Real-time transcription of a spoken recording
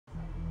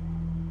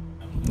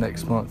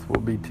Next month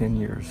will be 10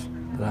 years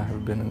that I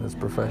have been in this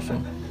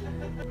profession.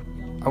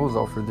 I was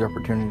offered the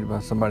opportunity by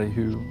somebody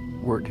who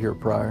worked here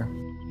prior,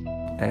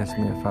 asked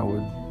me if I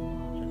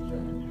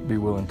would be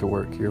willing to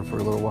work here for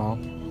a little while,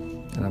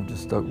 and I've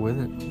just stuck with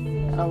it.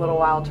 And a little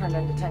while turned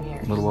into 10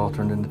 years. A little while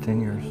turned into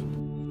 10 years.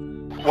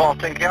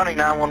 Walton County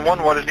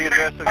 911, what is the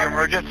address of your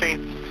emergency?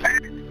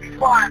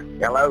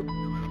 Hello?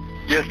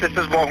 Yes, this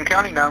is Walton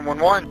County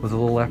 911. It was a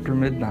little after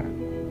midnight.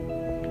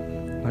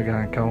 A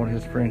guy called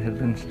his friend had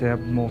been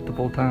stabbed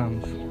multiple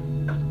times.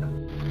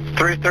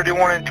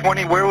 331 and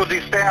 20, where was he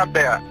stabbed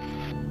at?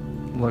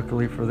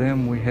 Luckily for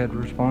them, we had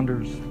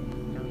responders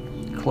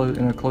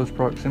in a close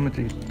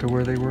proximity to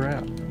where they were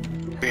at.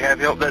 We have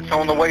help that's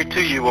on the way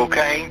to you,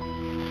 okay?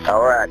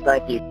 All right,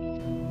 thank you.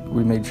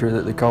 We made sure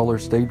that the caller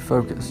stayed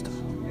focused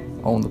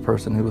on the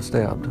person who was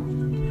stabbed,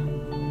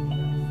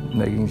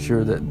 making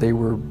sure that they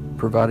were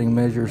providing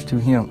measures to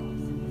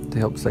him to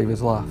help save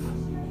his life.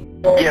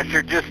 Yes,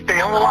 sir, just stay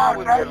on the line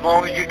with me as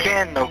long as you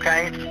can,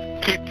 okay?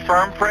 Keep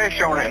firm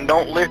pressure on it and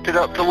don't lift it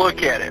up to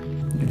look at it.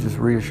 You just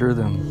reassure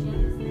them.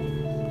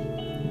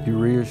 You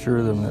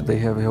reassure them that they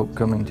have help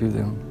coming to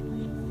them,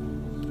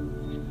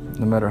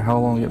 no matter how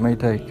long it may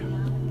take.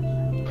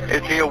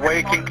 Is he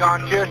awake and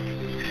conscious?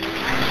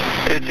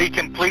 Is he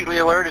completely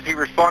alert? Is he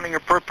responding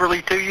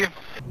appropriately to you?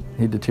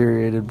 He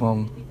deteriorated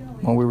while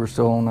we were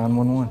still on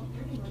 911.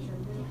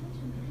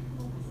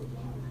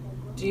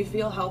 Do you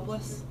feel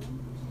helpless?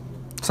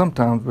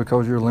 Sometimes,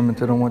 because you're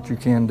limited on what you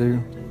can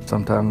do.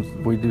 Sometimes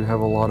we do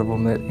have a lot of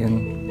them that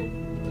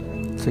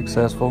end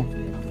successful,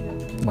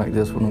 like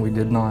this one we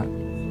did not.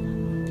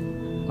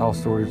 All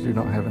stories do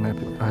not have a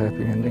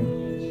happy ending.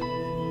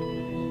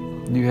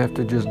 You have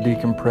to just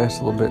decompress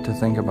a little bit to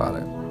think about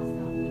it.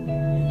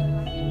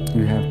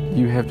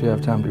 You have to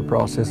have time to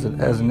process it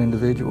as an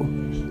individual,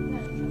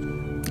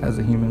 as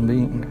a human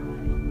being.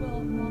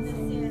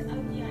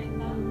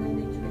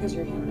 Because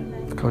you're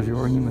human. Because you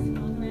are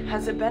human.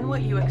 Has it been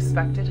what you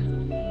expected?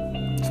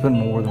 It's been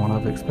more than what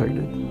I've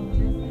expected.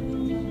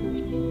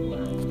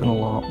 It's been a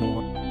lot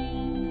more.